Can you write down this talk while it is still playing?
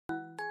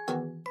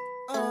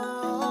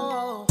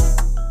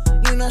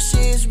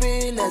shit's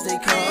real as they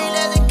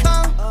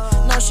come.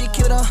 No, she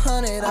killed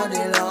 100 all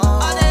day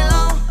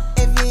long.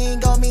 If you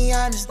ain't gon' be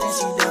honest, then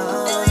she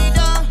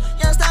dumb.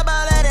 Young stop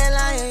all that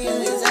lying, you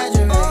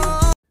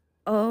exaggerate.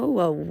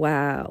 Oh,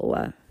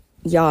 wow.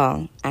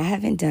 Y'all, I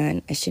haven't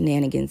done a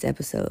shenanigans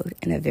episode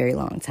in a very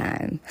long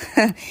time.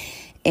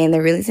 And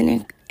there really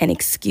isn't an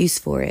excuse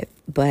for it.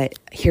 But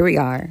here we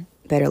are,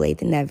 better late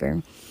than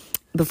never.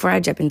 Before I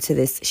jump into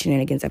this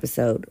shenanigans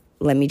episode,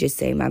 let me just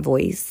say my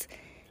voice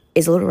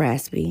is a little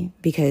raspy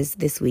because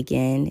this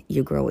weekend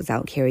your girl was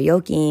out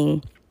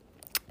karaokeing.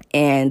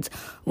 And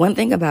one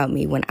thing about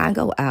me, when I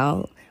go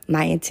out,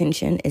 my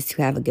intention is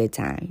to have a good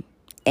time.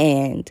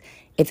 And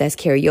if that's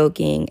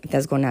karaokeing, if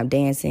that's going out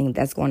dancing, if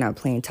that's going out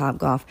playing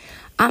Topgolf,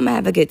 I'm going to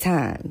have a good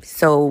time.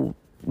 So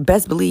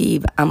best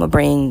believe I'm going to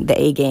bring the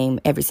A game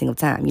every single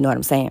time. You know what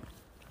I'm saying?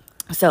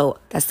 So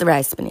that's the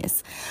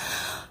raspiness.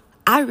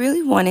 I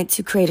really wanted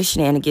to create a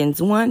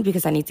shenanigans one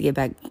because I need to get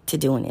back to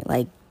doing it.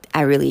 Like,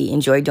 I really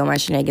enjoyed doing my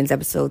shenanigans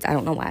episodes. I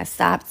don't know why I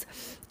stopped.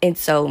 And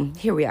so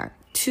here we are.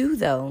 2,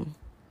 though,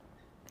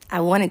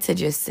 I wanted to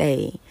just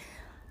say,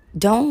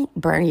 don't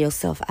burn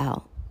yourself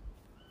out.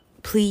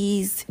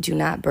 Please do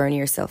not burn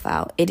yourself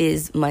out. It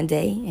is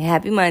Monday.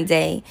 Happy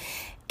Monday.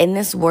 And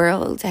this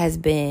world has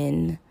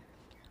been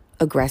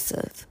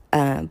aggressive.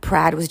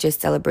 Pride was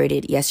just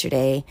celebrated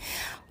yesterday.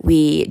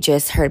 We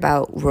just heard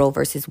about Roe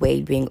versus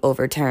Wade being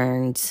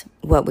overturned.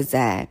 What was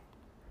that?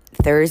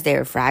 Thursday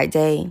or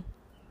Friday?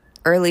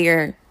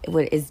 Earlier,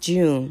 it's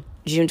June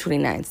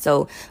 29th.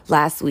 So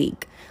last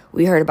week,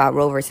 we heard about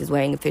Roe versus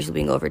Wade officially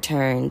being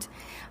overturned.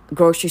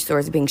 Grocery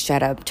stores being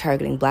shut up,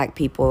 targeting black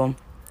people.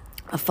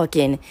 A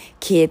fucking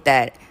kid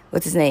that,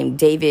 what's his name,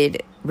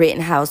 David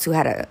Rittenhouse, who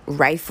had a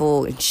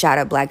rifle and shot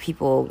up black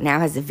people, now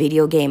has a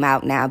video game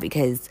out now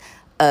because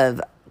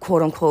of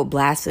quote-unquote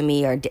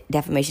blasphemy or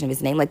defamation of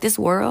his name. Like, this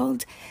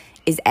world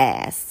is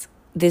ass.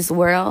 This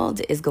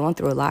world is going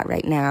through a lot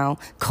right now.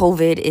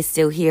 COVID is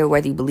still here,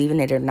 whether you believe in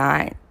it or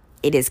not.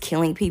 It is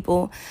killing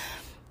people.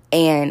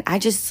 And I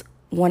just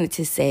wanted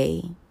to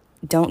say,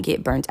 don't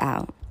get burnt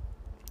out.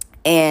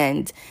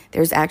 And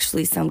there's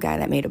actually some guy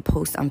that made a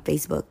post on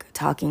Facebook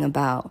talking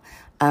about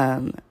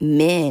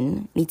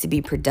men need to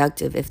be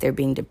productive if they're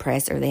being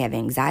depressed or they have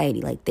anxiety.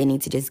 Like, they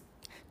need to just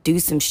do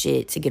some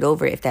shit to get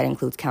over it, if that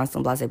includes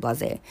counseling,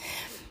 blase.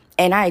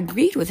 And I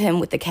agreed with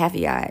him with the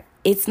caveat.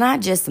 It's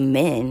not just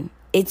men.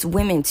 It's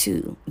women,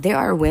 too. There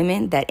are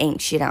women that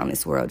ain't shit out in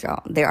this world,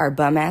 y'all. There are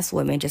bum-ass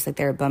women just like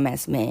there are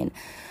bum-ass men.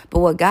 But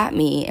what got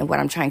me and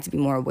what I'm trying to be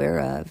more aware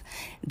of,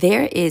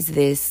 there is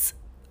this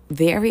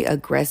very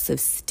aggressive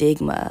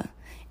stigma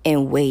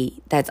and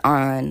weight that's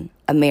on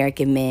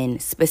American men.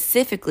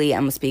 Specifically,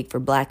 I'm going to speak for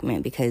black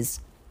men because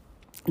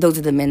those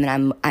are the men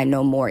that I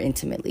know more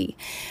intimately.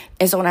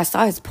 And so when I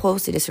saw his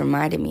post, it just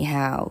reminded me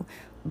how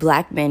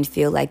black men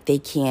feel like they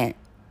can't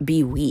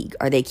be weak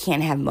or they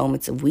can't have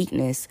moments of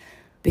weakness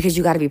because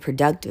you got to be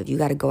productive. You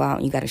got to go out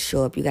and you got to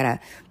show up. You got to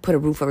put a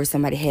roof over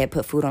somebody's head,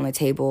 put food on the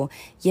table.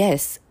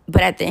 Yes,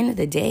 but at the end of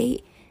the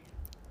day,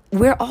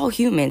 we're all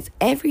humans.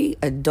 Every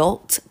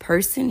adult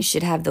person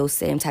should have those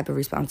same type of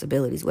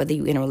responsibilities, whether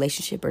you're in a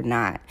relationship or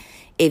not.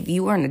 If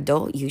you are an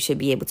adult, you should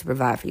be able to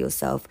provide for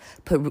yourself,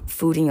 put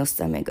food in your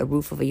stomach, a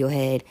roof over your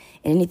head,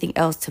 and anything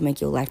else to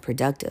make your life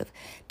productive.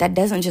 That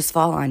doesn't just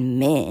fall on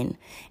men.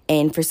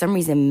 And for some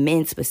reason,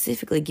 men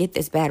specifically get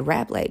this bad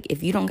rap. Like,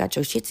 if you don't got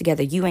your shit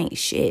together, you ain't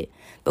shit.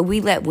 But we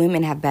let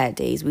women have bad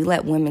days. We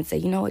let women say,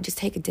 you know what, just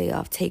take a day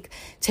off. Take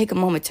a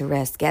moment to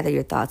rest, gather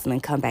your thoughts, and then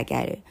come back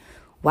at it.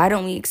 Why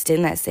don't we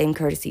extend that same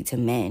courtesy to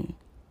men?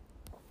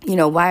 You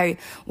know, why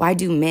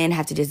do men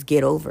have to just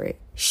get over it,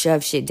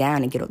 shove shit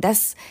down and get over?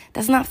 That's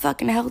not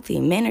fucking healthy.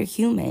 Men are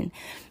human.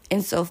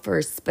 And so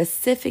for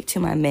specific to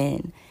my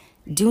men,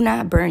 do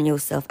not burn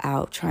yourself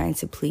out trying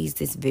to please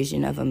this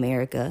vision of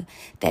America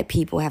that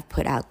people have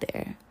put out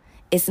there.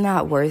 It's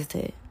not worth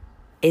it.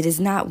 It is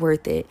not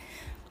worth it.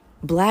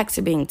 Blacks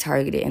are being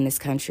targeted in this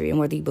country, and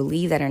whether you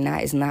believe that or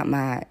not is not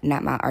my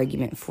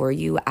argument for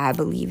you. I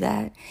believe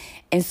that.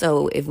 And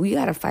so if we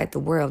got to fight the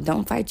world,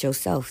 don't fight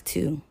yourself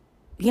too.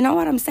 You know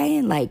what I'm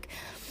saying? Like,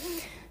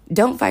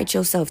 don't fight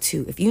yourself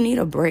too. If you need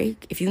a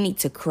break, if you need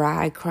to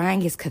cry,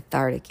 crying is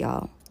cathartic,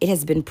 y'all. It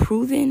has been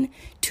proven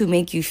to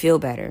make you feel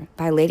better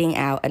by letting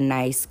out a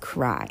nice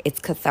cry. It's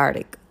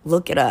cathartic.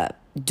 Look it up.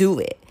 Do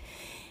it.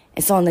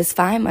 And so on this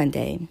fine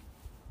Monday,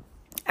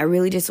 I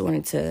really just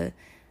wanted to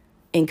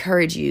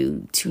encourage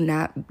you to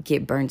not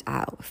get burnt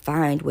out.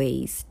 Find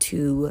ways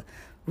to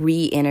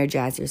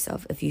re-energize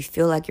yourself. If you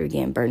feel like you're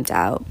getting burnt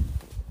out,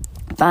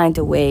 find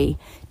a way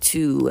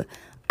to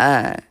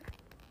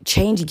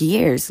change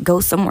gears, go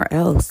somewhere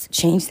else,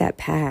 change that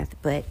path.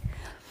 But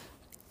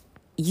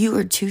you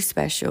are too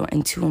special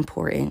and too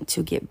important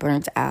to get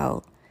burnt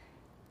out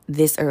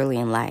this early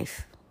in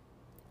life.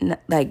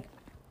 Like,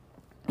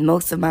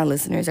 most of my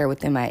listeners are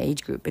within my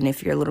age group. And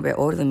if you're a little bit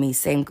older than me,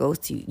 same goes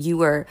to you.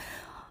 You are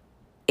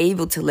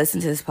able to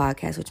listen to this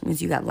podcast, which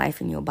means you got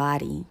life in your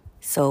body.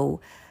 So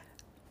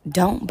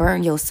don't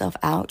burn yourself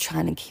out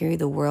trying to carry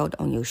the world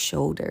on your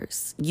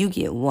shoulders. You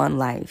get one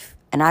life.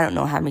 And I don't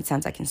know how many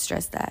times I can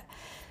stress that.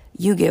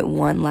 You get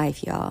one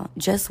life, y'all.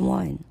 Just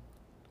one.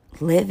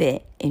 Live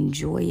it.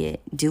 Enjoy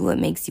it. Do what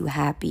makes you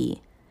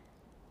happy.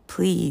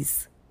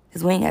 Please.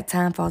 Because we ain't got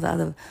time for all the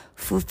other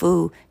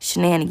foo-foo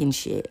shenanigan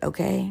shit,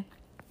 okay?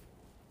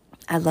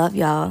 I love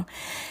y'all.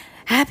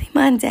 Happy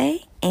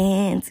Monday,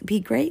 and be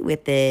great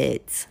with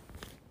it.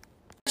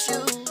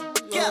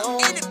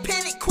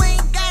 Independent queen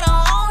got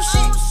her own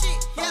shit.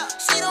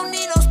 She don't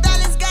need no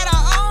stylist, got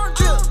her own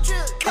drip.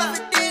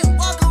 Confident,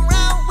 walk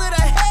around with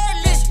her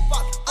head lit.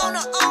 On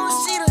her own,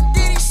 she done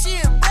did it, she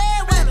a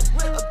bad winner.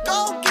 A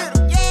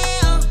go-getter,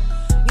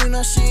 yeah. You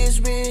know she is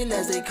real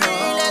as they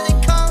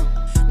come.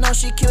 No,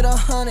 she killed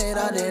 100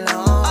 all day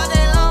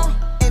long.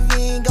 If you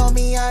ain't gon'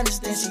 be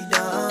honest, then she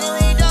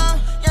done.